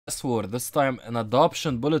war. This time an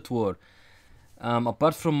adoption bullet war.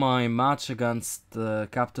 Apart from my match against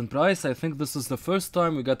Captain Price, I think this is the first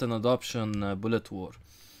time we got an adoption bullet war.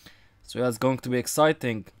 So yeah, it's going to be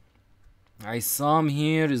exciting. Isam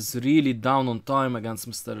here is really down on time against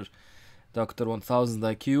Mr. Dr. 1000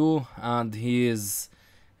 IQ, and he is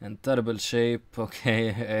in terrible shape.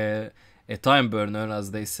 Okay, a time burner, as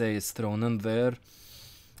they say, is thrown in there.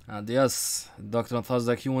 And yes, Dr.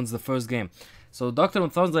 1000 IQ wins the first game. So Dr.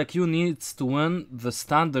 1000 IQ needs to win the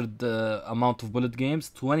standard amount of bullet games,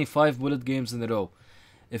 25 bullet games in a row.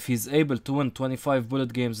 If he's able to win 25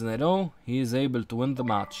 bullet games in a row, he is able to win the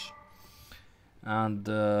match. And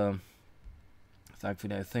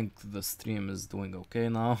thankfully, I think the stream is doing okay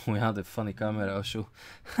now. We had a funny camera issue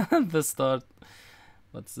at the start,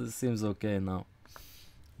 but it seems okay now.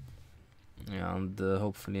 Yeah, and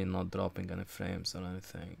hopefully not dropping any frames or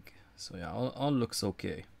anything. So yeah, all looks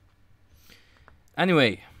okay.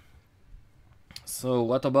 Anyway, so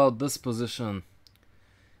what about this position?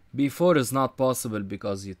 B4 is not possible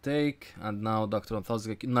because you take, and now Dr.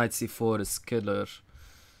 1000 knight c4 is killer.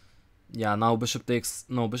 Yeah, now bishop takes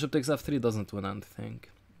f3 doesn't win anything.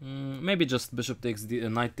 Maybe just bishop takes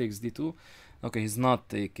knight takes d2. Okay, he's not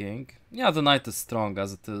taking. Yeah, the knight is strong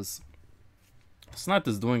as it is. This knight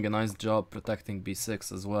is doing a nice job protecting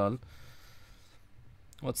b6 as well.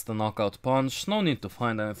 What's the knockout punch? No need to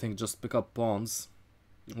find anything, just pick up pawns.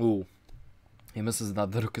 Ooh, he misses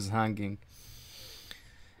that, the rook is hanging.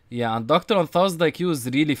 Yeah, and Dr. 1000 IQ is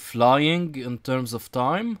really flying in terms of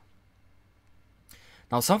time.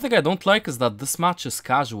 Now, something I don't like is that this match is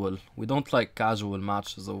casual. We don't like casual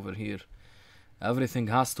matches over here. Everything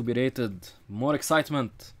has to be rated. More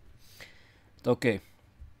excitement. Okay.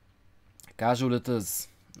 Casual it is.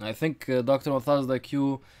 I think Dr. 1000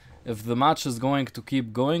 IQ, if the match is going to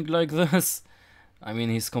keep going like this, I mean,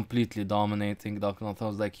 he's completely dominating Dr.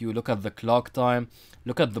 1000 IQ. Look at the clock time.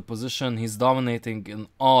 Look at the position. He's dominating in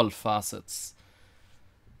all facets.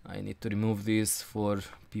 I need to remove these for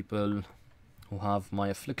people who have my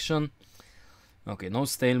affliction. Okay, no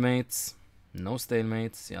stalemates. No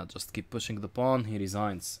stalemates. Yeah, just keep pushing the pawn. He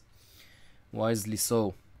resigns. Wisely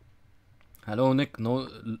so. Hello, Nick.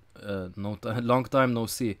 Long time no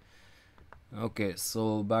see. Okay,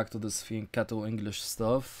 so back to this Fianchetto English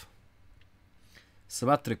stuff.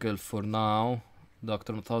 Symmetrical for now.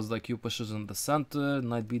 Dr. 1000 IQ pushes in the center.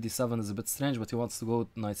 Knight bd7 is a bit strange, but he wants to go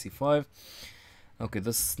knight c5. Okay,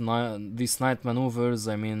 these knight maneuvers,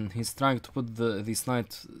 I mean, he's trying to put these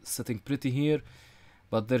knights sitting pretty here,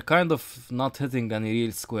 but they're kind of not hitting any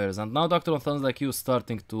real squares. And now Dr. 1000 IQ is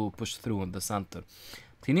starting to push through in the center.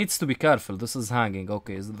 He needs to be careful. This is hanging.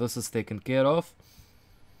 Okay, this is taken care of.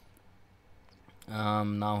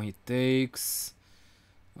 Now he takes.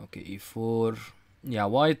 Okay, e4. Yeah,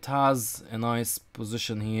 white has a nice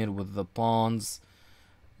position here with the pawns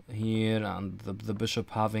here and the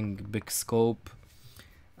bishop having big scope.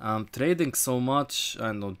 Trading so much.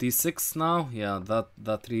 I know d6 now. Yeah,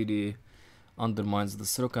 that really undermines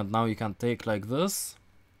this rook, and now you can take like this.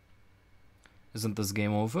 Isn't this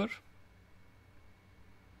game over?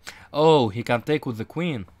 Oh, he can take with the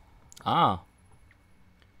queen. Ah.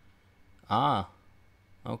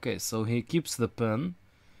 Okay, so he keeps the pin.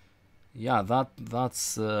 Yeah, that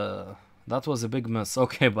was a big miss.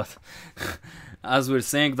 Okay, but as we're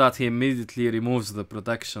saying that, he immediately removes the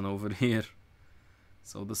protection over here.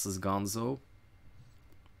 So this is gonzo.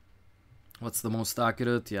 What's the most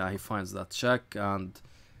accurate? Yeah, he finds that check, and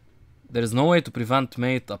there is no way to prevent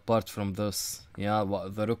mate apart from this. Yeah,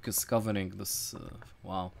 the rook is covering this.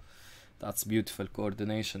 Wow, that's beautiful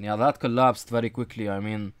coordination. Yeah, that collapsed very quickly. I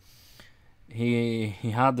mean, he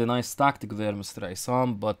had a nice tactic there, Mr.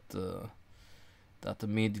 Isam, but that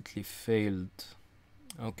immediately failed.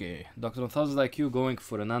 Okay, Dr. 1000 IQ going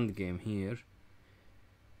for an endgame here.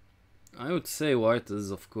 I would say white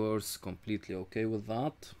is, of course, completely okay with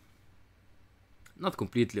that. Not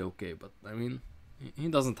completely okay, but I mean, he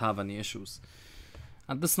doesn't have any issues.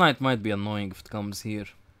 And this knight might be annoying if it comes here.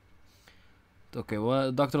 Okay,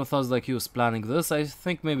 well, Dr. 1000 IQ is planning this. I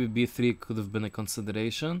think maybe b3 could have been a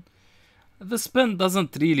consideration. The spin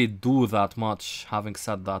doesn't really do that much, having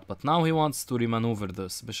said that, but now he wants to remaneuver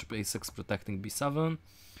this. Bishop a6 protecting b7.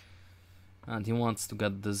 And he wants to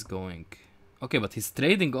get this going. Okay, but he's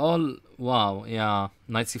trading all... Wow, yeah,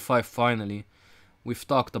 knight c5 finally. We've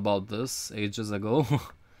talked about this ages ago.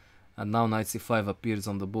 And now knight c5 appears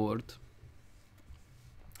on the board.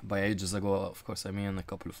 By ages ago, of course, I mean a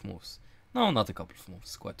couple of moves. No, not a couple of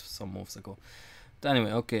moves, quite some moves ago. But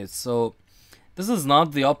anyway, okay, so... This is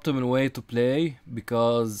not the optimal way to play,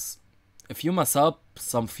 because if you mess up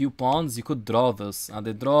some few pawns, you could draw this. And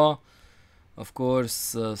a draw of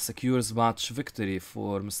course, secures match victory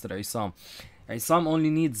for Mr. Isam. Isam only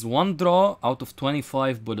needs 1 draw out of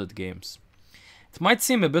 25 bullet games. It might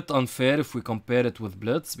seem a bit unfair if we compare it with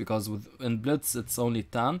Blitz, because in Blitz it's only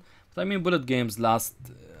 10. But I mean, bullet games last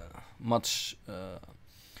much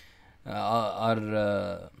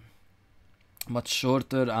are much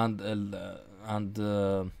shorter, and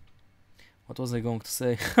what was I going to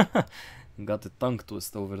say? Got a tongue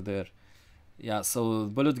twist over there. Yeah, so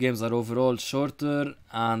bullet games are overall shorter,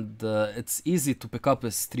 and it's easy to pick up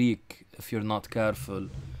a streak if you're not careful.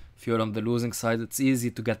 If you're on the losing side, it's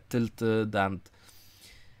easy to get tilted, and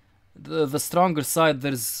the stronger side,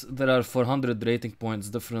 there are 400 rating points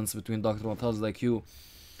difference between Dr. 1000 IQ.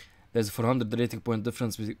 There's a 400 rating point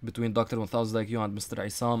difference between Dr. 1000 IQ and Mr.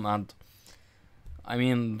 Isam, and I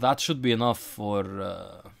mean that should be enough for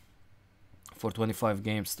 25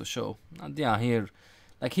 games to show. And yeah, here,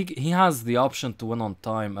 like he has the option to win on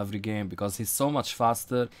time every game because he's so much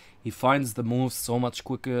faster. He finds the moves so much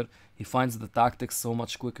quicker. He finds the tactics so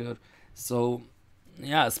much quicker. So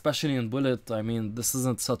yeah, especially in Bullet, I mean, this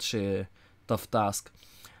isn't such a tough task.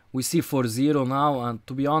 We see 4-0 now, and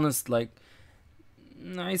to be honest, like,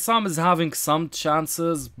 Isam is having some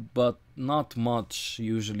chances, but not much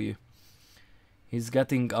usually. He's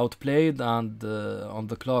getting outplayed, and on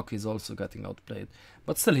the clock he's also getting outplayed.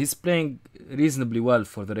 But still, he's playing reasonably well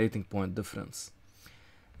for the rating point difference.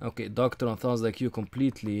 Okay, Dr. 1000 IQ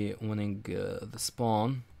completely winning the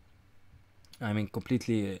spawn. I mean,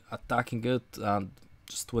 completely attacking it and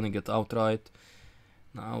just winning it outright.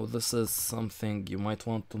 Now, this is something you might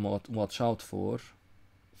want to watch out for.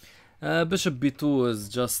 Bishop b2 is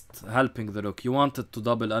just helping the rook. You want it to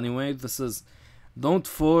double anyway. This is... Don't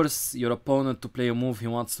force your opponent to play a move he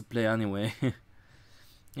wants to play anyway.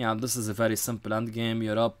 Yeah, this is a very simple endgame.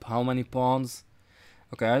 You're up how many pawns?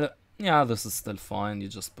 Okay, yeah, this is still fine. You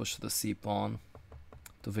just push the c pawn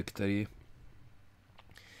to victory.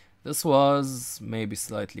 This was maybe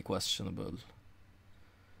slightly questionable.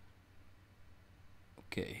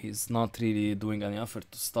 Okay, he's not really doing any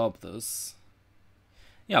effort to stop this.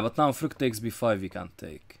 Yeah, but now if rook takes b5, you can't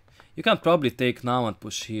take. You can probably take now and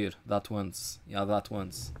push here. That wins. Yeah, that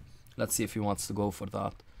wins. Let's see if he wants to go for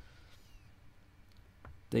that.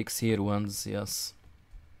 Takes here wins, yes.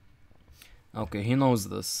 Okay, he knows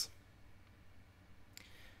this.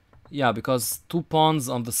 Yeah, because 2 pawns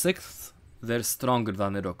on the 6th, they're stronger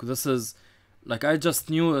than a rook. This is... Like, I just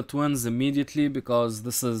knew it wins immediately because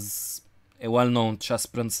this is a well-known chess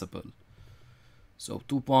principle. So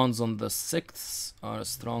 2 pawns on the 6th are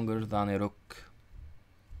stronger than a rook.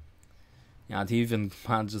 Yeah, and he even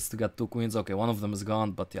manages to get 2 queens. Okay, one of them is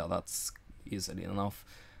gone, but yeah, that's easily enough.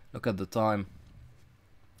 Look at the time.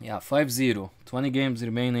 Yeah, 5-0. 20 games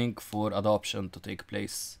remaining for adoption to take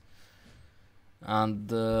place. And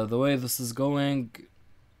the way this is going,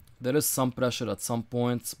 there is some pressure at some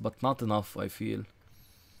points, but not enough, I feel.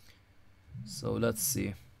 So let's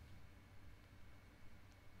see.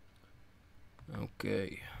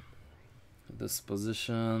 Okay. This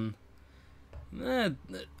position...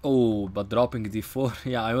 oh, but dropping d4.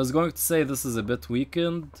 Yeah, I was going to say this is a bit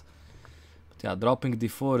weakened. But yeah, dropping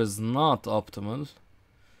d4 is not optimal.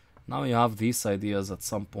 Now you have these ideas at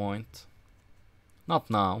some point. Not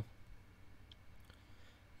now.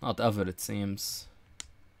 Not ever, it seems.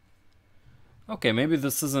 Okay, maybe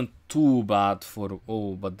this isn't too bad for...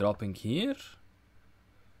 Oh, but dropping here?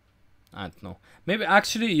 I don't know. Maybe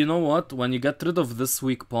actually, you know what? When you get rid of this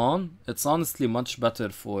weak pawn, it's honestly much better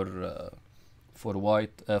for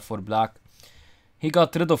white, for black. He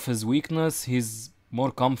got rid of his weakness. He's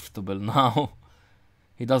more comfortable now.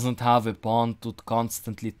 He doesn't have a pawn to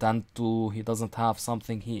constantly tend to. He doesn't have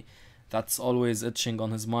something that's always itching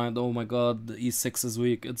on his mind. Oh my god, the e6 is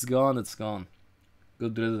weak. It's gone, it's gone.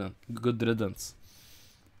 Good riddance.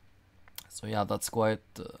 So yeah, that's quite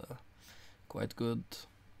good.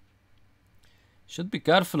 Should be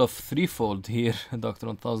careful of threefold here, Dr.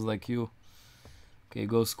 1000 IQ. Okay,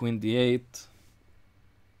 goes queen d8.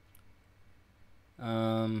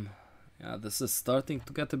 Yeah, this is starting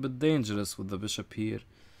to get a bit dangerous with the bishop here.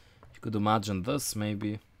 You could imagine this,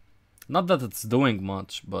 maybe. Not that it's doing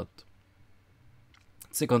much, but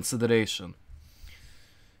it's a consideration.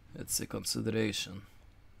 It's a consideration.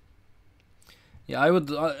 Yeah, I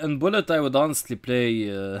would... in Bullet, I would honestly play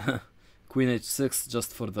queen h6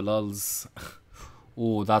 just for the lulz.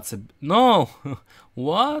 Oh, that's a... No!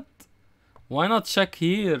 What? Why not check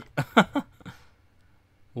here?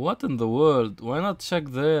 What in the world? Why not check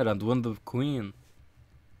there and win the queen?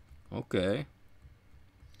 Okay.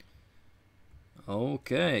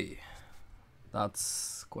 Okay.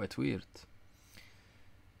 That's quite weird.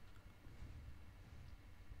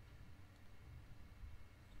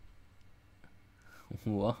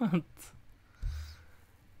 What?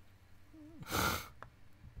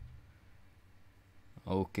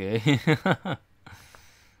 Okay.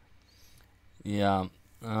 Yeah.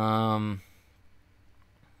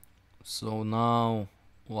 So now,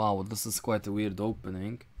 wow, this is quite a weird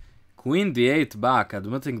opening. Queen d8 back,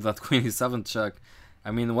 admitting that queen e7 check.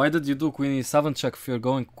 I mean, why did you do queen e7 check if you're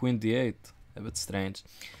going queen d8? A bit strange.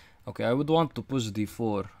 Okay, I would want to push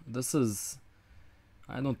d4. This is...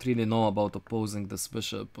 I don't really know about opposing this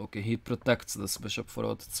bishop. Okay, he protects this bishop for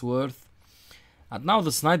what it's worth. And now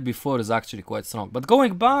this knight b4 is actually quite strong. But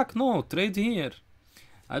going back, no, trade here.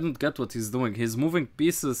 I don't get what he's doing. He's moving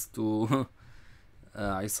pieces to...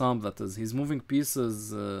 Isam, that is. He's moving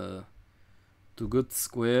pieces to good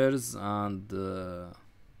squares and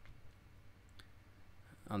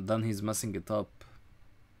then he's messing it up.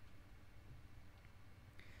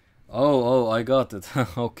 Oh, I got it.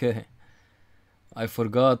 Okay. I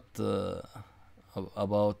forgot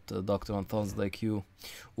about Dr. 1000 IQ.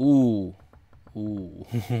 Ooh.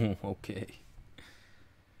 Okay.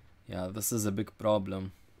 Yeah, this is a big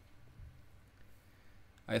problem.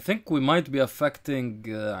 I think we might be affecting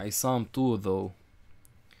Isam too, though.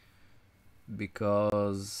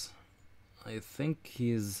 Because I think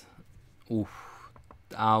he's... Ooh.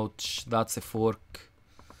 Ouch. That's a fork.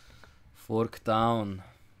 Fork down.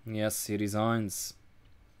 Yes, he resigns.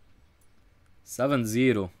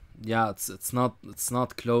 7-0. Yeah, it's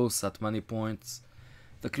not close at many points.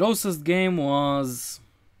 The closest game was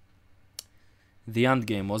the end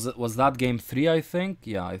game. Was that game 3, I think?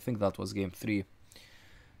 Yeah, I think that was game 3.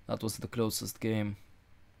 That was the closest game.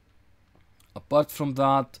 Apart from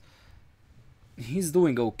that, he's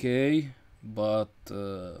doing okay, but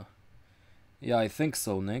yeah, I think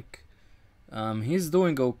so, Nick. He's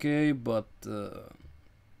doing okay, but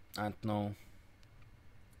I don't know.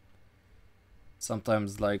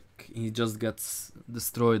 Sometimes, like, he just gets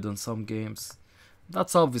destroyed in some games.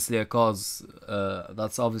 That's obviously a cause.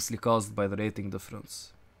 That's obviously caused by the rating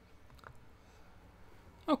difference.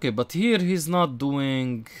 Okay, but here he's not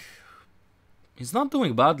doing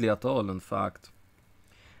badly at all, in fact.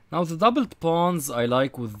 Now the doubled pawns I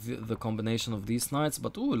like with the combination of these knights,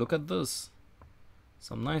 but ooh, look at this.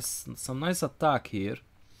 Some nice attack here.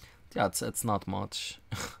 Yeah, it's not much.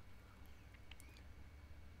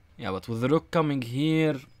 Yeah, but with the rook coming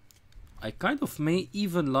here, I kind of may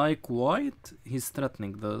even like white. He's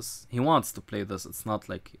threatening this. He wants to play this. It's not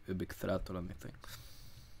like a big threat or anything.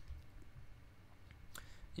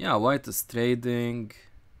 Yeah, white is trading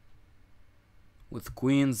with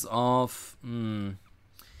queens off.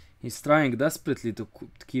 He's trying desperately to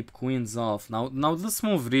keep queens off. Now this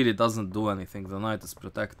move really doesn't do anything. The knight is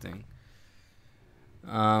protecting.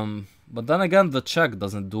 But then again, the check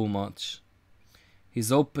doesn't do much. He's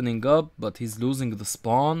opening up, but he's losing the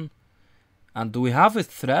spawn. And do we have a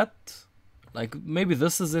threat? Like, maybe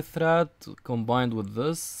this is a threat combined with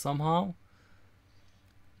this somehow?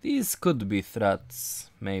 These could be threats,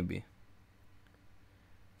 maybe.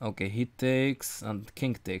 Okay, he takes and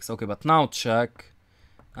king takes. Okay, but now check.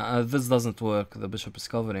 This doesn't work. The bishop is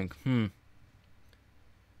covering.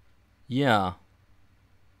 Yeah.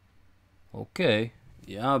 Okay.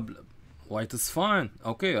 Yeah, white is fine.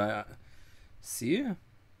 Okay, I see.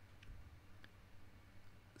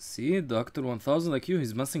 See, Dr. 1000 IQ,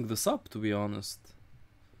 he's messing this up, to be honest.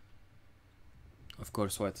 Of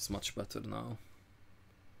course, white is much better now.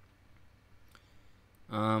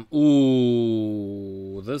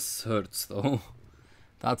 Ooh, this hurts though.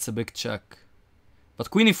 That's a big check. But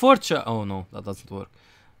queen e4 check. Oh no, that doesn't work.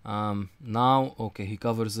 Now, okay, he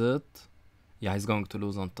covers it. Yeah, he's going to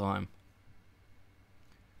lose on time.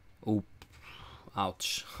 Oop.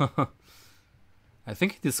 Ouch. I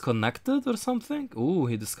think he disconnected or something. Ooh,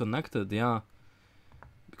 he disconnected, yeah.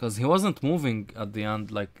 Because he wasn't moving at the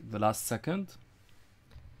end, like the last second.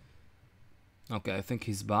 Okay, I think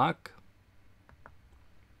he's back.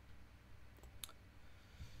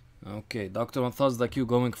 Okay, Dr. 1000 IQ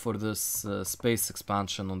going for this space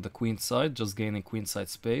expansion on the queen side, just gaining queen side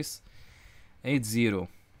space. 8-0.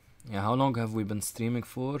 Yeah, how long have we been streaming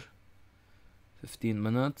for? 15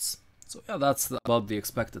 minutes. So yeah, that's about the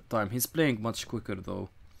expected time. He's playing much quicker though.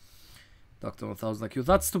 Dr. 1000 IQ.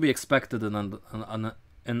 That's to be expected in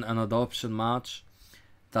an adoption match.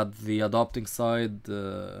 That the adopting side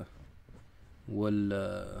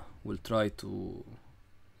will try to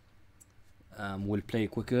will play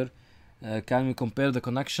quicker. Can we compare the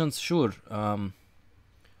connections? Sure.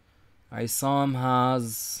 Isam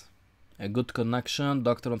has a good connection.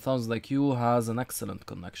 Dr. 1000 IQ has an excellent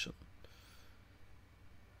connection.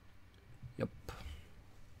 Yep.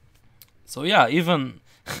 So yeah, even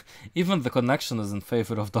Even the connection is in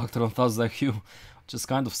favor of Dr. 1000 IQ, which is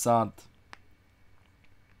kind of sad.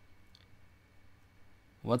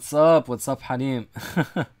 What's up? What's up, Halim?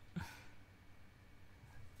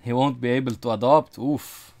 He won't be able to adopt?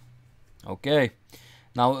 Oof. Okay.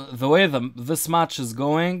 Now, the way this match is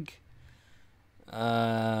going,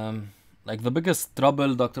 like the biggest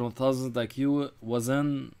trouble Dr. 1000 IQ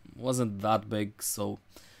wasn't that big, so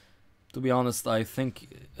to be honest, I think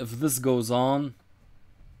if this goes on,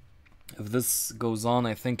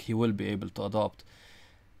 I think he will be able to adopt.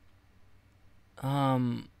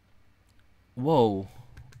 Whoa.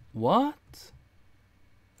 What?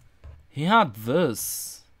 He had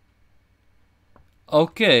this.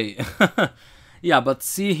 Okay. Yeah, but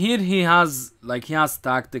see here he has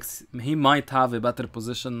tactics. He might have a better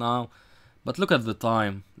position now. But look at the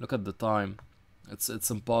time. Look at the time.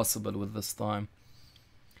 It's impossible with this time.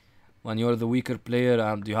 When you're the weaker player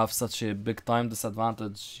and you have such a big time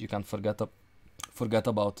disadvantage, you can forget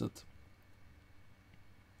about it.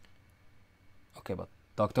 Okay, but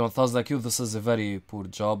Dr. 1000 IQ, this is a very poor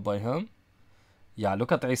job by him. Yeah,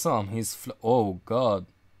 look at Isam. Oh god.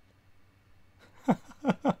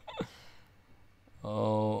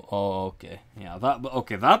 Oh, okay. Yeah,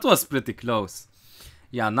 that was pretty close.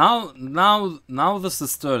 Yeah, now this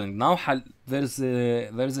is turning. Now there's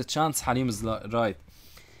a chance Halim is right.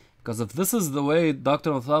 Because if this is the way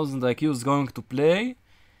Dr. 1000 IQ is going to play,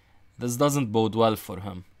 this doesn't bode well for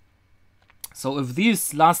him. So if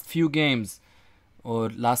these last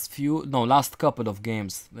couple of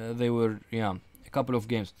games, they were, yeah, a couple of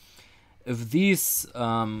games. If these,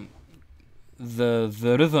 the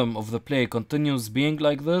rhythm of the play continues being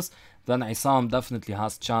like this, then Isam definitely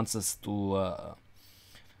has chances to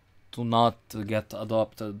not get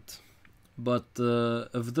adopted. But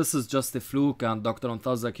if this is just a fluke and Dr.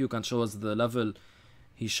 1000 IQ can show us the level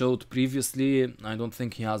he showed previously, I don't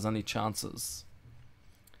think he has any chances.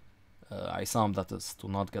 Isam, that is, to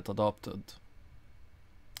not get adopted.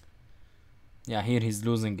 Yeah, here he's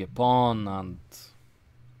losing a pawn, and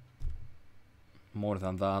more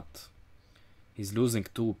than that, he's losing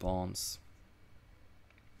 2 pawns.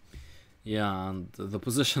 Yeah, and the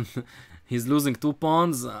position, he's losing 2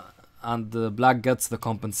 pawns, and black gets the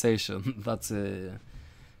compensation. That's a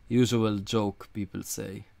usual joke people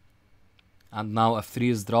say. And now f3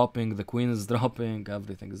 is dropping, the queen is dropping,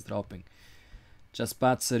 everything is dropping. Just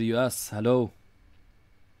Patser US, hello.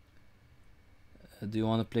 Do you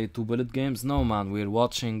want to play 2 bullet games? No, man, we're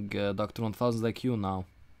watching Dr. 1000 IQ now.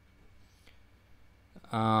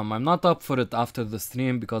 I'm not up for it after the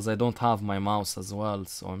stream because I don't have my mouse as well,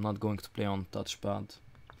 so I'm not going to play on touchpad.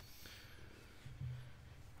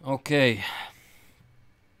 Okay.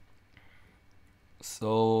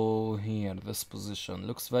 So here, this position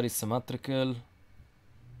looks very symmetrical.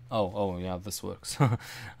 Oh yeah, this works.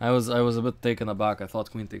 I was a bit taken aback. I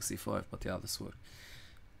thought queen takes e5, but yeah, this works.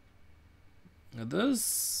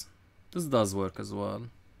 This does work as well.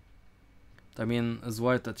 I mean, is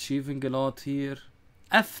white achieving a lot here?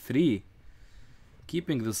 f3,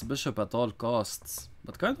 keeping this bishop at all costs,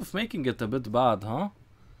 but kind of making it a bit bad, huh?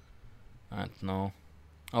 I don't know.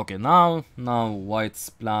 Okay, now white's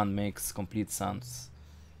plan makes complete sense.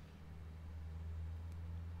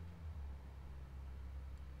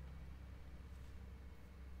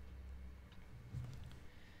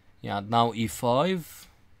 Yeah, now e5.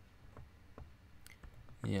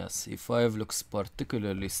 Yes, e5 looks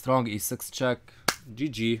particularly strong. e6 check.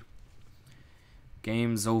 GG.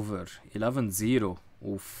 Game's over. 11-0.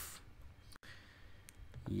 Oof.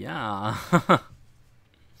 Yeah.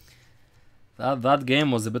 That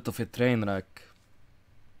game was a bit of a train wreck.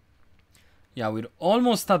 Yeah, we're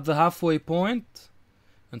almost at the halfway point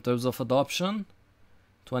in terms of adoption.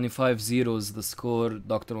 25-0 is the score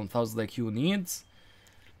Dr. 1000 IQ needs.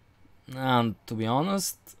 And to be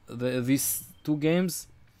honest, these 2 games,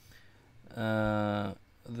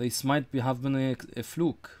 this might have been a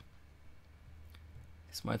fluke.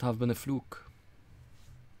 This might have been a fluke.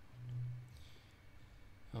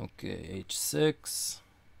 Okay, h6.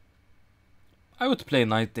 I would play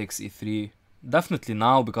knight takes e3. Definitely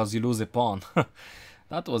now, because you lose a pawn.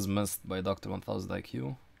 That was missed by Dr. 1000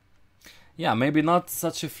 IQ. Yeah, maybe not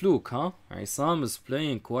such a fluke, huh? Isam is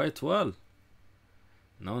playing quite well.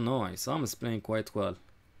 No, Isam is playing quite well.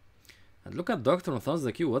 And look at Dr.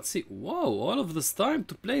 1000 IQ. What's he... Whoa, all of this time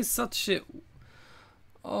to play such a...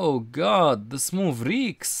 Oh god, this move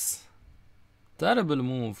reeks. Terrible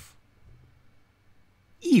move.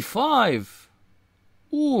 e5.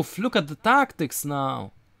 Oof, look at the tactics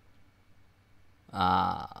now.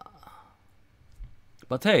 But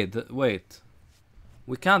hey, wait.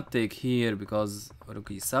 We can't take here because rook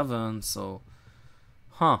e7, so...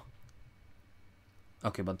 Huh.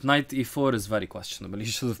 Okay, but knight e4 is very questionable. He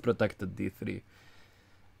should have protected d3.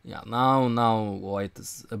 Yeah, now white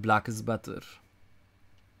is black is better.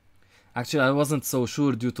 Actually, I wasn't so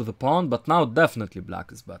sure due to the pawn, but now definitely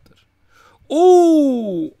black is better.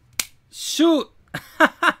 Ooh! Shoot!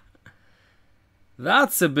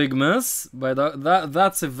 That's a big miss, but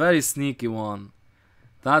that's a very sneaky one.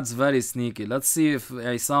 That's very sneaky. Let's see if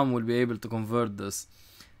Aysam will be able to convert this.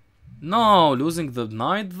 No, losing the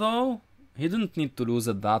knight though? He didn't need to lose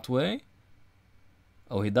it that way.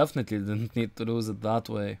 Oh, he definitely didn't need to lose it that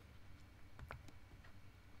way.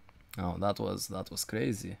 Oh, that was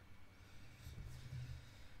crazy.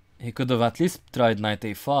 He could have at least tried knight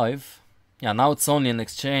a5. Yeah, now it's only an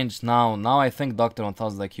exchange. Now I think Dr.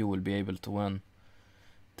 1000 IQ will be able to win.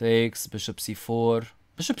 Takes, bishop c4.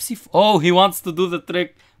 Bishop c4. Oh, he wants to do the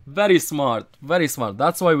trick. Very smart. Very smart.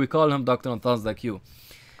 That's why we call him Dr. 1000 IQ.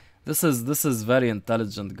 This is very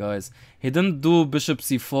intelligent, guys. He didn't do bishop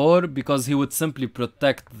c4 because he would simply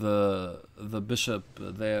protect the bishop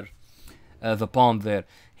there. The pawn there.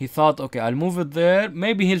 He thought, okay, I'll move it there.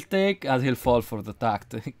 Maybe he'll take and he'll fall for the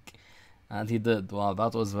tactic. And he did. Wow,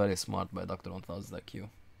 that was very smart by Dr. 1000 IQ.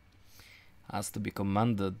 Has to be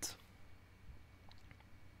commended.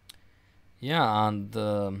 Yeah, and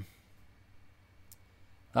I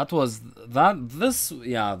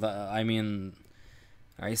mean,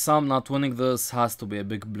 Aysam not winning this has to be a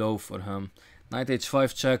big blow for him. Knight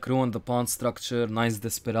h5 check, ruined the pawn structure. Nice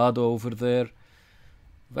desperado over there.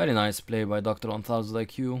 Very nice play by Dr. 1000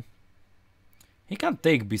 IQ. He can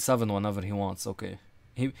take b7 whenever he wants, okay.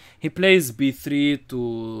 He plays b3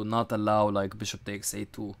 to not allow like bishop takes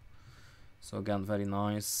a2. So again, very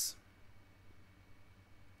nice.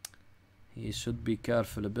 He should be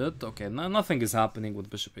careful a bit. Okay, nothing is happening with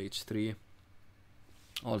bishop h3.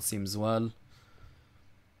 All seems well.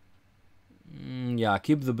 Yeah,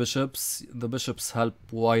 keep the bishops. The bishops help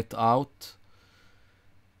white out.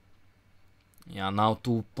 Yeah, now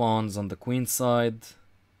 2 pawns on the queen side.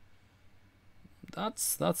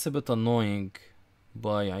 That's a bit annoying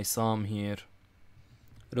by Aysam here.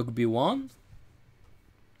 Rook b1.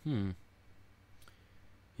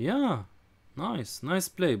 Yeah, nice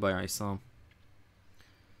play by Aysam.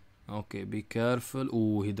 Okay, be careful.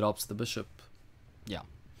 Ooh, he drops the bishop. Yeah,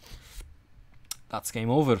 that's game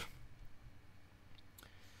over.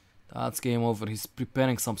 That's game over. He's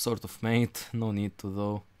preparing some sort of mate. No need to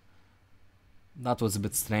though. That was a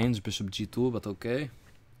bit strange, bishop g2, but okay.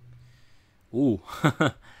 Ooh,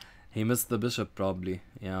 he missed the bishop probably,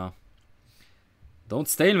 yeah. Don't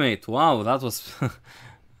stalemate, wow, that was...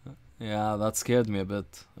 yeah, that scared me a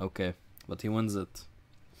bit. Okay, but he wins it.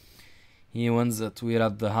 He wins it. We're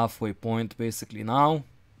at the halfway point basically now.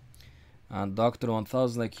 And Dr.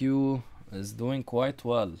 1000 IQ is doing quite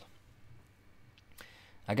well.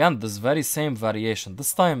 Again, this very same variation.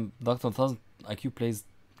 This time, Dr. 1000 IQ plays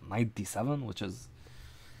knight d7, which is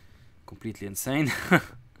completely insane.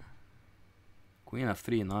 Queen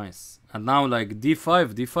f3, nice. And now like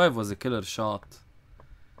d5 was a killer shot.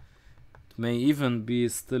 It may even be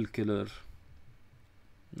still killer.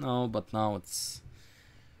 No, but now it's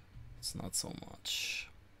not so much.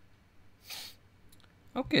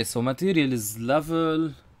 Okay, so material is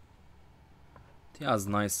level. He has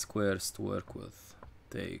nice squares to work with.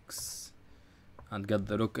 Takes. And get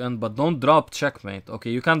the rook in, but don't drop checkmate. Okay,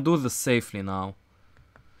 you can do this safely now.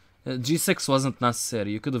 G6 wasn't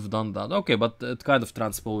necessary, you could have done that. Okay, but it kind of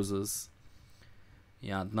transposes.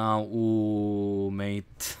 Yeah, now, ooh,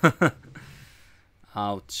 mate.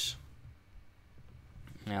 Ouch.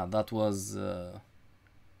 Yeah, that was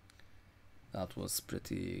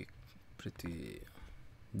pretty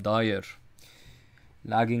dire.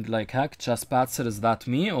 Lagging like heck. Chesspatzer, is that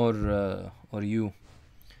me or you?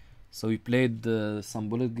 So we played some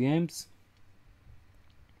bullet games.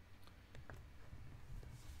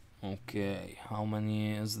 Okay, how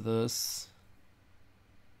many is this?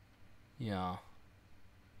 Yeah.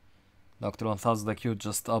 Dr. 1000 IQ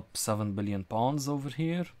just up 7 billion pounds over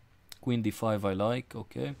here. Queen d5 I like,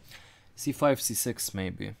 okay. c5, c6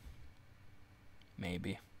 maybe.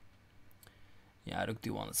 Maybe. Yeah, rook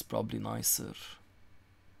d1 is probably nicer.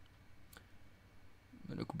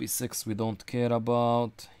 Rook b6 we don't care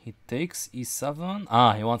about. He takes e7.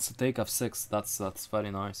 Ah, he wants to take f6. That's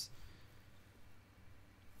very nice.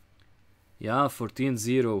 Yeah,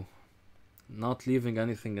 14-0. Not leaving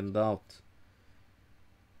anything in doubt.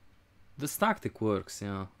 This tactic works,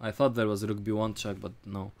 yeah. I thought there was rook b1 check, but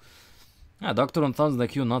no. Yeah, Dr. 1000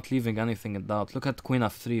 IQ not leaving anything in doubt. Look at queen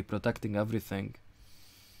f3, protecting everything.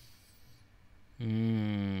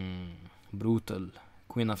 Brutal.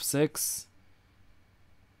 Queen f6.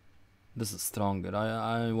 This is stronger.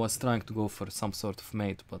 I was trying to go for some sort of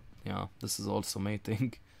mate, but yeah, this is also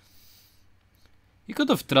mating. He could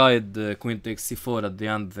have tried queen takes c4 at the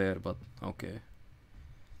end there, but okay.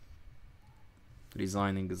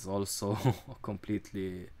 Resigning is also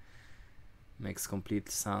completely... makes complete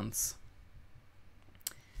sense.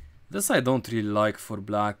 This I don't really like for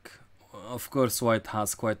black. Of course white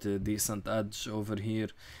has quite a decent edge over here.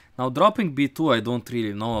 Now dropping b2 I don't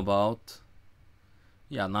really know about.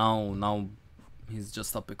 Yeah, now he's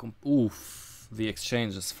just up a oof, the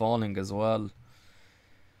exchange is falling as well.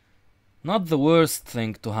 Not the worst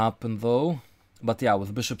thing to happen though. But yeah,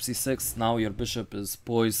 with bishop c6, now your bishop is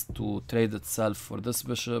poised to trade itself for this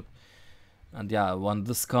bishop. And yeah, when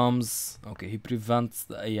this comes, okay, he prevents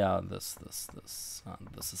the, yeah, this, and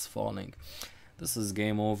this is falling. This is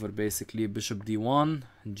game over basically. Bishop d1,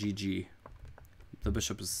 GG. The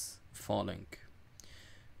bishop is falling.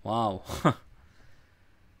 Wow.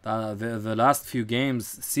 The last few games,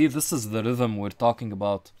 see, this is the rhythm we're talking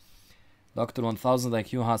about. Dr. 1000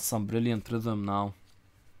 IQ has some brilliant rhythm now.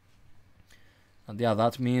 And yeah,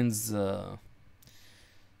 that means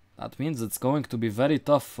it's going to be very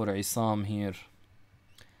tough for Isam here.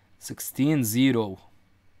 16-0.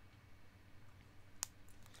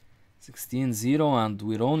 16-0 and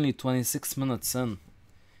we're only 26 minutes in.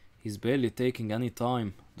 He's barely taking any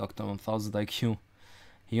time, Dr. 1000 IQ.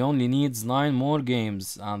 He only needs 9 more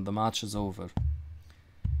games and the match is over.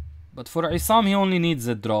 But for Isam he only needs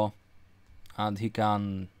a draw. And he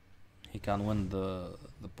can win the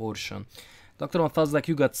portion. Dr. 1000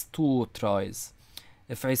 IQ gets 2 tries.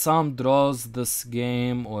 If Isam draws this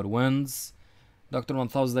game or wins, Dr.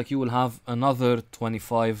 1000 IQ will have another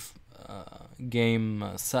 25 game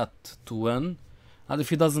set to win. And if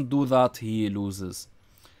he doesn't do that, he loses.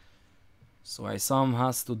 So Isam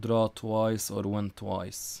has to draw twice or win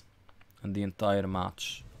twice in the entire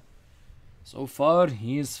match. So far,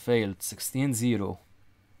 he's failed. 16-0.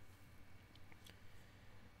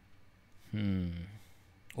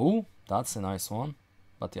 Oh, that's a nice one.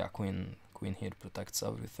 But yeah, queen here protects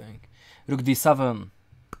everything. Rook d7.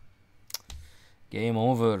 Game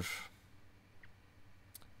over.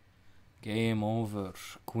 Game over.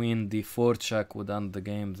 Queen d4 check would end the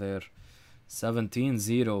game there.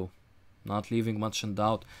 17-0. Not leaving much in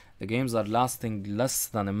doubt. The games are lasting less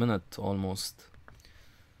than a minute almost.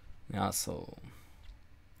 Yeah, so...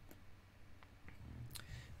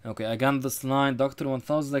 Okay, again this line, Dr.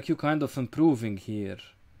 1000 IQ kind of improving here.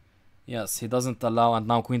 Yes, he doesn't allow, and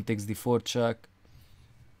now queen takes d4 check.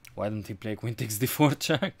 Why didn't he play queen takes d4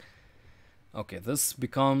 check? Okay, this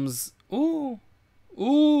becomes... Ooh!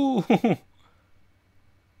 Ooh!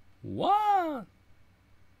 What?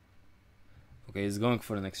 Okay, he's going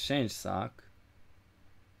for an exchange sack.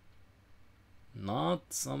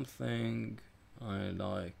 Not something I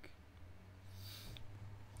like.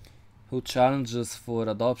 Who challenges for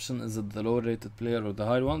adoption? Is it the lower rated player or the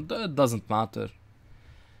higher one? It doesn't matter.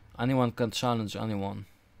 Anyone can challenge anyone.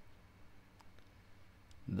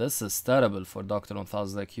 This is terrible for Dr.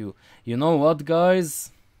 1000 IQ. You know what,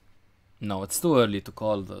 guys? No, it's too early to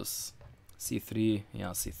call this. c3,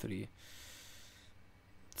 yeah, c3.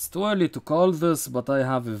 It's too early to call this, but I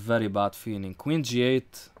have a very bad feeling. Queen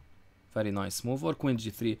g8, very nice move, or queen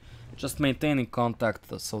g3. Just maintaining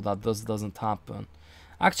contact so that this doesn't happen.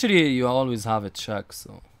 Actually, you always have a check,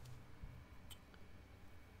 so...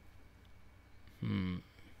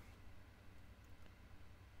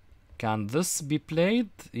 Can this be played?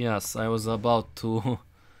 Yes, I was about to...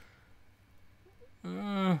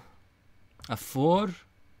 f4?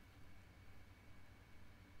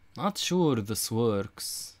 Not sure this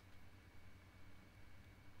works.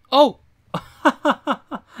 Oh!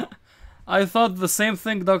 I thought the same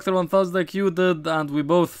thing Dr. 1000 IQ did, and we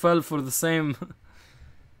both fell for the same...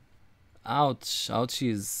 Ouch,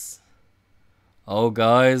 ouchies. Oh,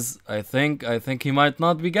 guys, I think he might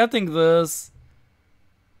not be getting this.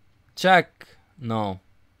 Check. No.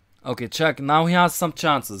 Okay, check. Now he has some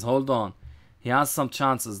chances. Hold on. He has some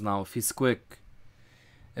chances now if he's quick.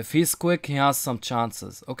 If he's quick, he has some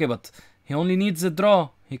chances. Okay, but he only needs a draw.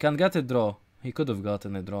 He can get a draw. He could have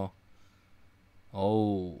gotten a draw.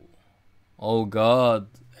 Oh. Oh, God.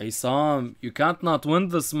 Isam, you can't not win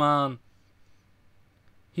this, man.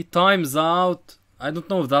 He times out. I don't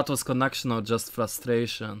know if that was connection or just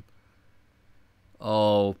frustration.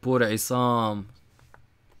 Oh, poor Isam.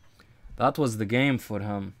 That was the game for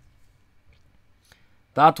him.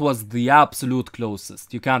 That was the absolute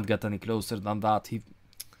closest. You can't get any closer than that.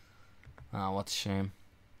 What a shame.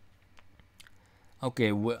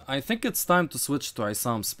 Okay, I think it's time to switch to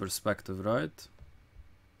Isam's perspective, right?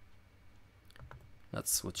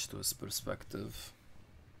 Let's switch to his perspective.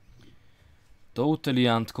 Totally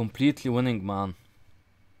and completely winning, man.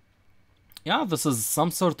 Yeah, this is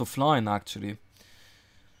some sort of line, actually.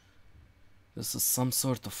 This is some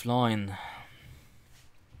sort of line.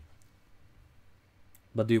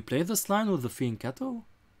 But do you play this line with the Fiend Keto?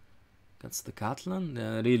 Against the Catalan?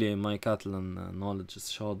 Really, my Catalan knowledge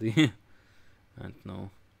is shoddy. I don't know.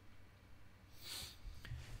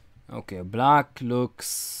 Okay, black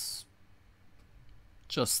looks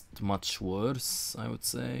just much worse, I would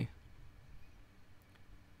say.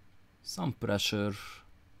 Some pressure,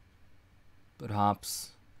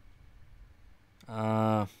 perhaps.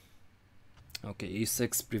 Okay,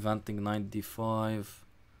 e6 preventing knight d5.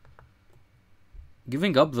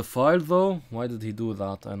 Giving up the file though? Why did he do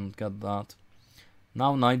that? I don't get that.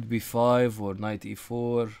 Now knight b5 or knight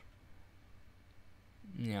e4.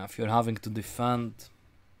 Yeah, if you're having to defend.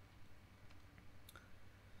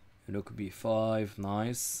 Rook b5,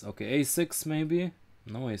 nice. Okay, a6 maybe?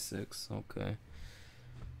 No a6, okay.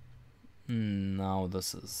 Now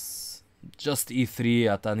this is just e3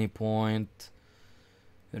 at any point.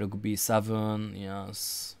 Rook b7,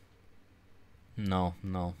 yes. No.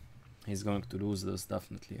 He's going to lose this,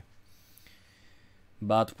 definitely.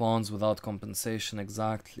 Bad pawns without compensation,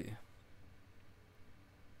 exactly.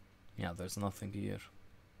 Yeah, there's nothing here.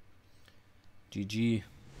 GG.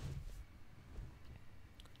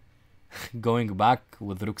 Going back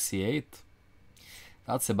with rook c8.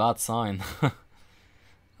 That's a bad sign.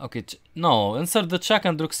 Okay, no, insert the check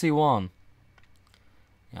and rook c1.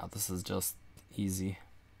 Yeah, this is just easy.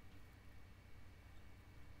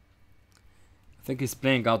 I think he's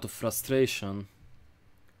playing out of frustration.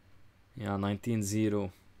 Yeah,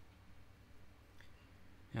 19-0.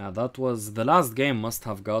 Yeah, that was... the last game must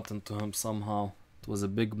have gotten to him somehow. It was a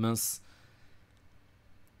big miss.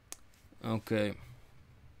 Okay.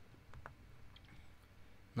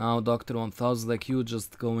 Now Dr. 1000 IQ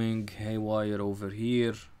just going haywire over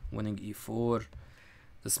here. Winning e4.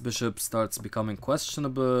 This bishop starts becoming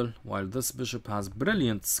questionable, while this bishop has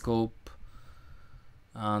brilliant scope.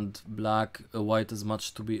 And white is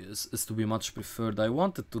to be much preferred. I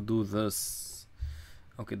wanted to do this.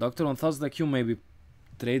 Okay, Dr. 1000 IQ may be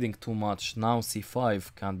trading too much. Now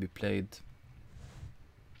c5 can be played.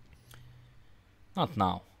 Not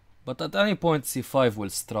now, but at any point c5 will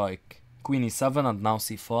strike. Queen e7 and now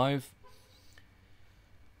c5.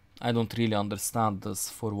 I don't really understand this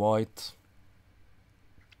for white.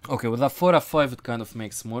 Okay, with f4 f5 it kind of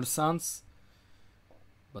makes more sense,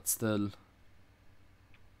 but still.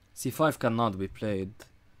 c5 cannot be played.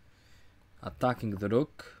 Attacking the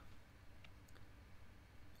rook.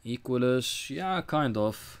 Equalish, yeah, kind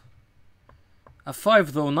of.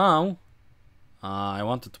 f5 though now. I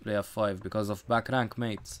wanted to play f5 because of back rank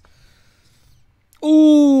mates.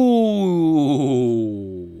 Ooh!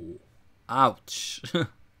 Ouch.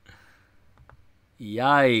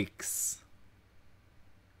 Yikes.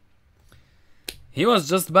 He was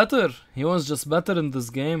just better. He was just better in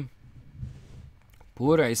this game.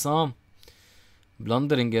 Poor Isam.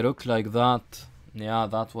 Blundering a rook like that. Yeah,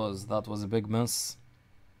 that was a big miss.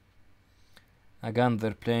 Again,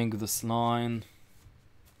 they're playing this line.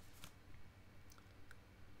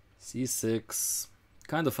 c6.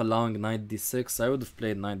 Kind of allowing knight d6. I would have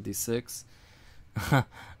played knight d6.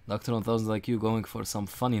 Dr. 1000 IQ going for some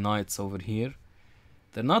funny knights over here.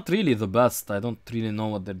 They're not really the best. I don't really know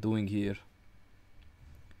what they're doing here.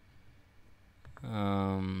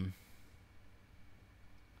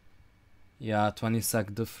 Yeah,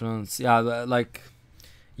 20-sec difference. Yeah, like,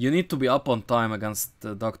 you need to be up on time against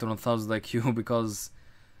Dr. 1000 IQ, because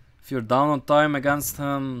if you're down on time against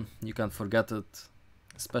him, you can forget it.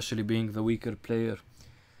 Especially being the weaker player.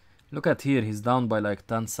 Look at here, he's down by like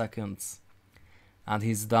 10 seconds. And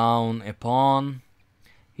he's down a pawn.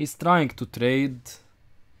 He's trying to trade.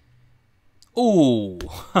 Oh!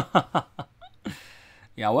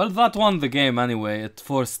 Yeah, well, that won the game anyway. It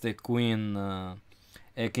forced a queen, a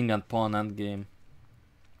king and pawn endgame.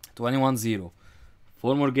 21-0.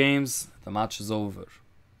 4 more games, the match is over.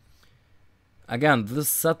 Again, this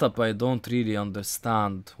setup I don't really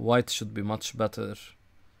understand. White should be much better.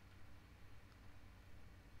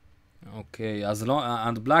 Okay, as long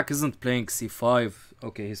and black isn't playing c5.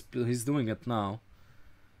 Okay, he's doing it now.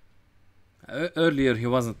 Earlier he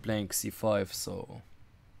wasn't playing c5, so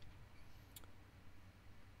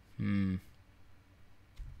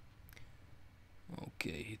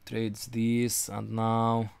okay, he trades these and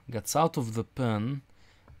now gets out of the pin,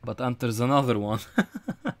 but enters another one.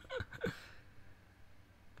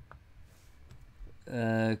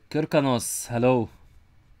 Kirkanos, hello.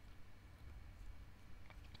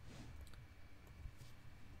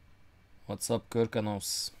 What's up,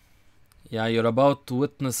 Kirkanos? Yeah, you're about to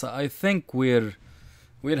witness. I think we're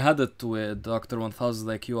headed to a Doctor 1000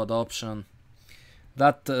 IQ adoption.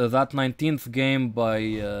 That 19th game by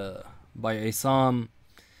Asam,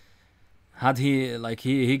 had he like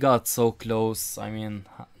he got so close. I mean,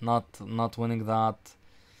 not winning that.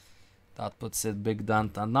 That puts it big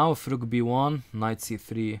dent. And now if rook b1, knight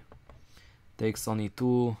c3 takes on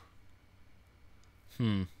e2.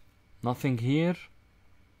 Nothing here.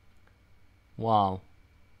 Wow.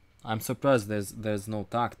 I'm surprised there's no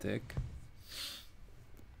tactic.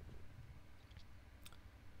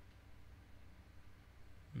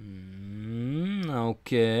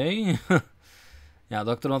 Okay. Yeah,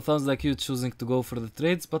 Dr. 1000 IQ choosing to go for the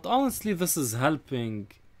trades, but honestly this is helping.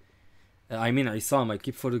 I mean Isam, I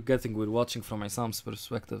keep forgetting we're watching from Isam's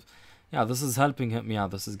perspective. Yeah, this is helping him. Yeah,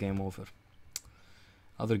 this is game over.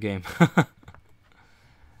 Other game.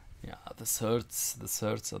 Yeah, this hurts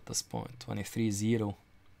at this point. 23-0.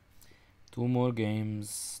 2 more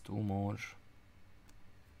games, 2 more.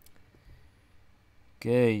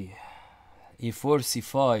 Okay. e4,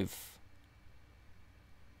 c5.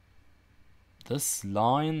 This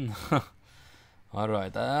line.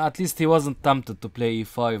 Alright, at least he wasn't tempted to play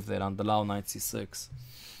e5 there and allow knight c6,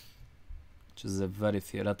 which is a very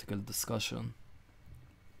theoretical discussion.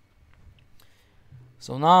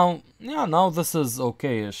 So now, yeah, now this is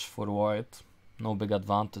okay-ish for white. No big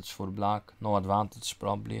advantage for black. No advantage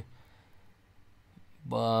probably.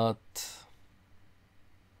 But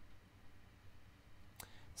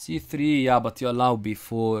c3, yeah, but you allow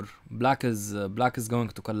b4. Black is going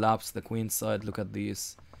to collapse the queen side. Look at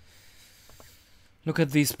these. Look at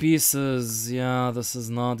these pieces. Yeah, this is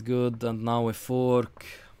not good. And now a fork.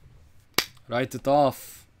 Write it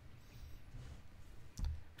off.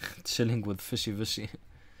 Chilling with Fishy Vishy.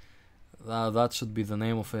 That should be the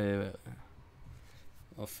name of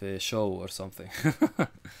a show or something.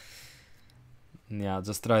 Yeah,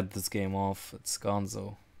 just write this game off. It's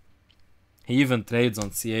gonzo. He even trades on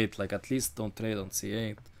c8. Like, at least don't trade on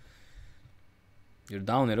c8. You're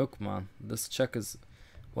down a rook, man. This check is...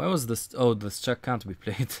 Why was this... Oh, this check can't be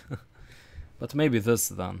played. But maybe this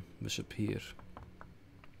then. Bishop here.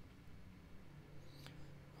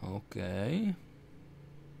 Okay.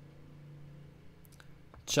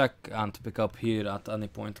 Check and pick up here at any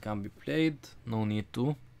point can be played. No need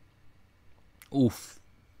to. Oof.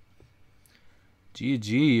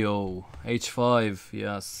 GG, yo. H5.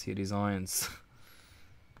 Yes, he resigns.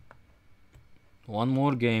 One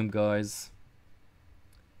more game, guys.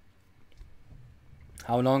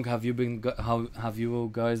 How long have you been? How have you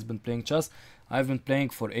guys been playing chess? I've been playing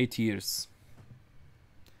for 8 years.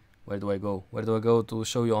 Where do I go? Where do I go to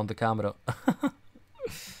show you on the camera?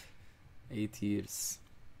 8 years.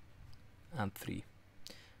 And 3.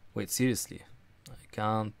 Wait, seriously? I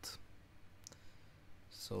can't.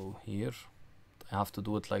 So here, I have to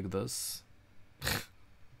do it like this.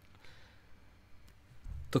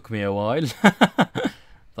 Took me a while.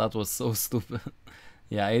 That was so stupid.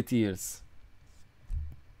 Yeah, 8 years.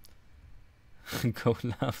 Go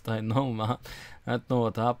left, I know, man. I don't know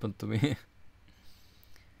what happened to me.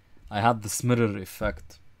 I had this mirror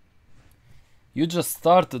effect. You just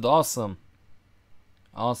started, awesome.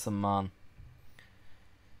 Awesome, man.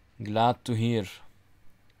 Glad to hear.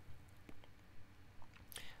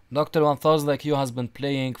 Dr. 1000 IQ has been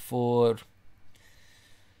playing for...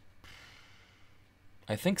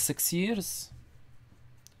 I think 6 years.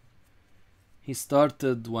 He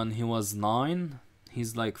started when he was 9.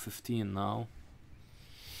 He's like 15 now.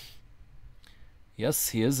 Yes,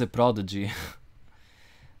 he is a prodigy.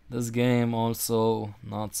 This game also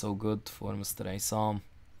not so good for Mr. Isam.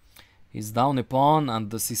 He's down a pawn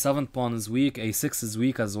and the c7 pawn is weak. a6 is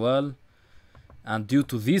weak as well. And due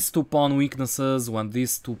to these 2 pawn weaknesses, when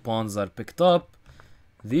these 2 pawns are picked up,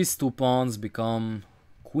 these 2 pawns become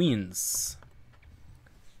queens.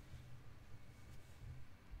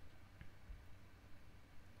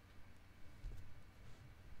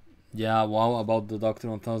 Yeah, wow, about the Dr.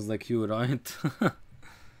 1000 IQ, right?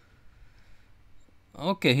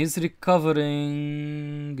 Okay, he's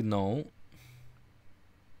recovering. No.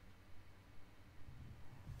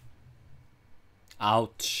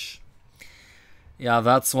 Ouch. Yeah,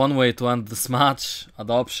 that's one way to end this match.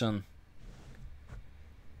 Adoption.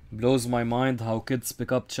 Blows my mind how kids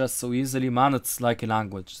pick up chess so easily. Man, it's like a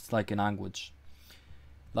language. It's like a language.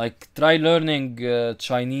 Like, try learning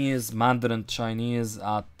Chinese, Mandarin Chinese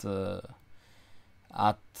at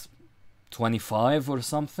 25 or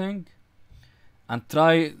something. And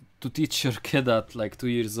try to teach your kid at like 2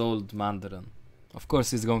 years old Mandarin. Of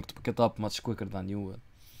course, he's going to pick it up much quicker than you will.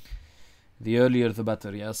 The earlier the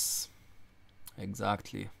better, yes.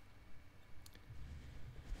 Exactly.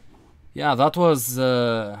 Yeah, that was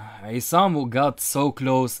Isam got so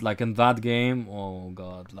close, like in that game. Oh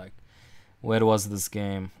god, like where was this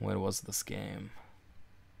game? Where was this game?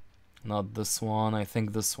 Not this one. I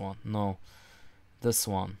think this one. No, this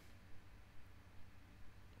one.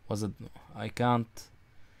 Was it? I can't.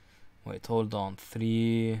 Wait, hold on.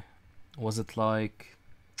 3. Was it like?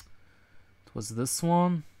 It was this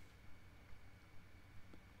one.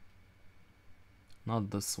 Not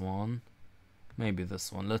this one. Maybe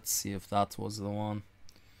this one. Let's see if that was the one.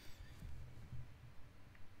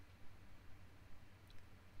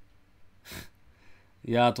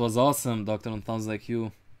 Yeah, it was awesome, Dr. On Thumbs Like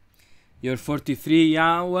You. You're 43.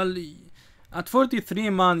 Yeah, well, at 43,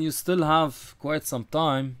 man, you still have quite some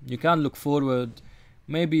time. You can look forward.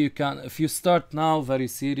 Maybe you can, if you start now very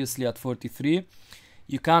seriously at 43,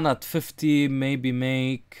 you can at 50 maybe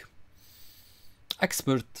make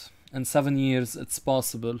expert. In 7 years, it's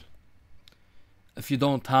possible. If you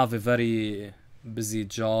don't have a very busy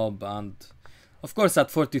job, and of course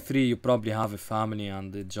at 43 you probably have a family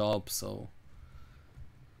and a job, so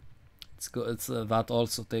it's that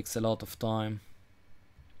also takes a lot of time.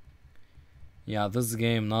 Yeah, this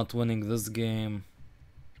game, not winning this game.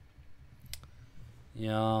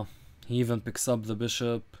 Yeah, he even picks up the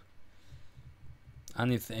bishop.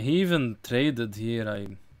 Anything, he even traded here. I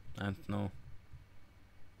don't know.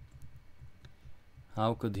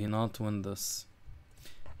 How could he not win this?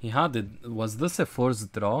 He had it. Was this a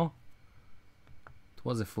forced draw? It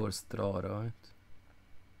was a forced draw, right?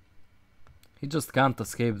 He just can't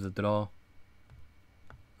escape the draw.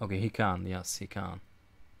 Okay, he can. Yes, he can.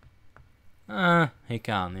 He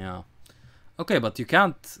can, yeah. Okay, but you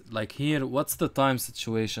can't, like here, what's the time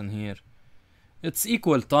situation here? It's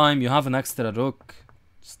equal time, you have an extra rook.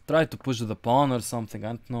 Just try to push the pawn or something, I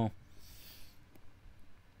don't know.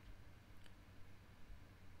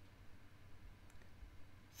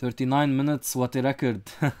 "39 minutes, what a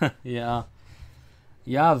record." Yeah.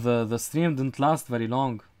 Yeah, the stream didn't last very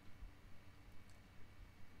long.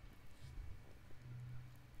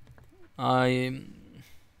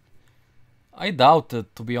 I doubt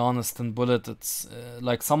it, to be honest. In Bullet, it's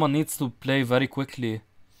like someone needs to play very quickly.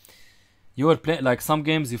 You were playing, like some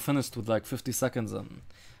games you finished with like 50 seconds, and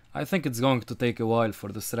I think it's going to take a while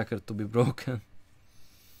for this record to be broken.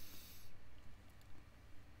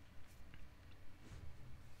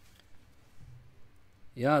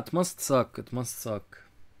 Yeah, it must suck. It must suck.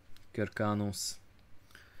 Kirkanos.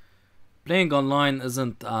 Playing online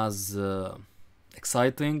isn't as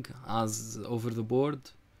exciting as over the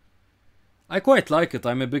board. I quite like it.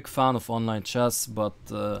 I'm a big fan of online chess, but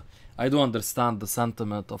I do understand the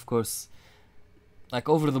sentiment. Of course, like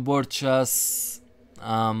over the board chess,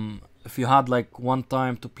 if you had like one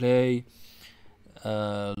time to play,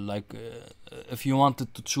 if you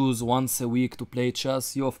wanted to choose once a week to play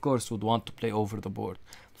chess, you of course would want to play over the board.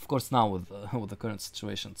 Of course, now with with the current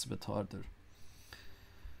situation, it's a bit harder.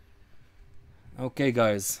 Okay,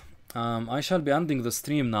 guys, I shall be ending the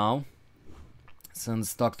stream now,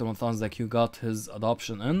 since Dr. 1000 IQ got his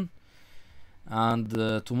adoption in. And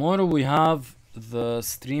tomorrow we have the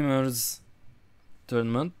streamers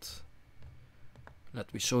tournament.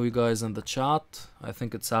 Let me show you guys in the chat. I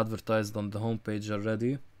think it's advertised on the homepage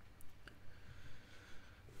already.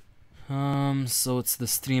 So it's the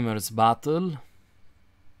streamers battle.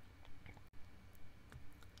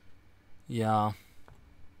 Yeah.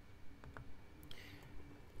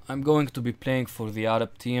 I'm going to be playing for the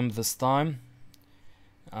Arab team this time.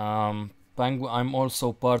 I'm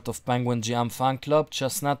also part of Penguin GM Fan Club,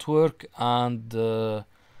 Chess Network, and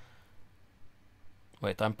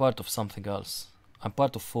wait, I'm part of something else. I'm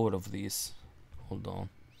part of 4 of these. Hold on.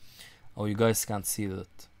 Oh, you guys can't see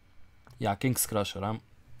that. Yeah, King's Crusher.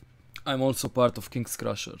 I'm also part of King's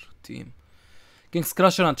Crusher team. King's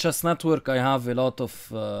Crusher and Chess Network, I have a lot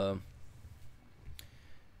of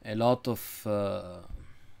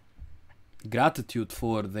gratitude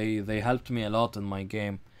for. They helped me a lot in my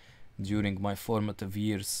game during my formative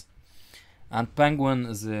years. And Penguin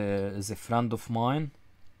is a friend of mine.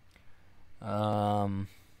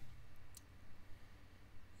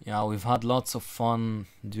 Yeah, we've had lots of fun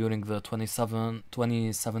during the 2017,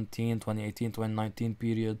 2018, 2019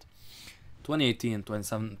 period. 2017,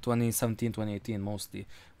 2018 mostly.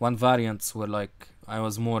 When variants were like, I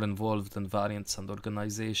was more involved in variants and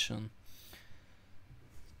organization.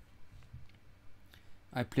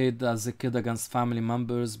 I played as a kid against family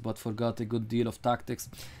members, but forgot a good deal of tactics.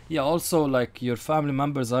 Yeah, also, like, your family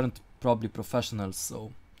members aren't probably professionals,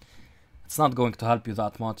 so it's not going to help you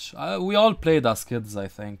that much. We all played as kids, I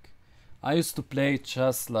think. I used to play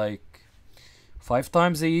chess like 5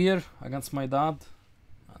 times a year against my dad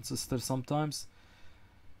and sister sometimes.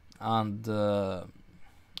 and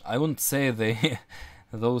I wouldn't say they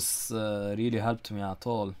those really helped me at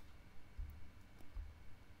all.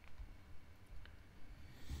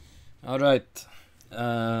 All right.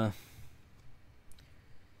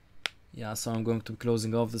 Yeah, so I'm going to be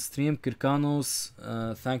closing off the stream. Kirkanos,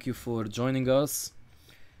 thank you for joining us.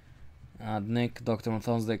 And Nick, Dr.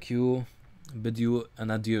 1000 IQ, bid you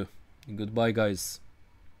an adieu. Goodbye, guys.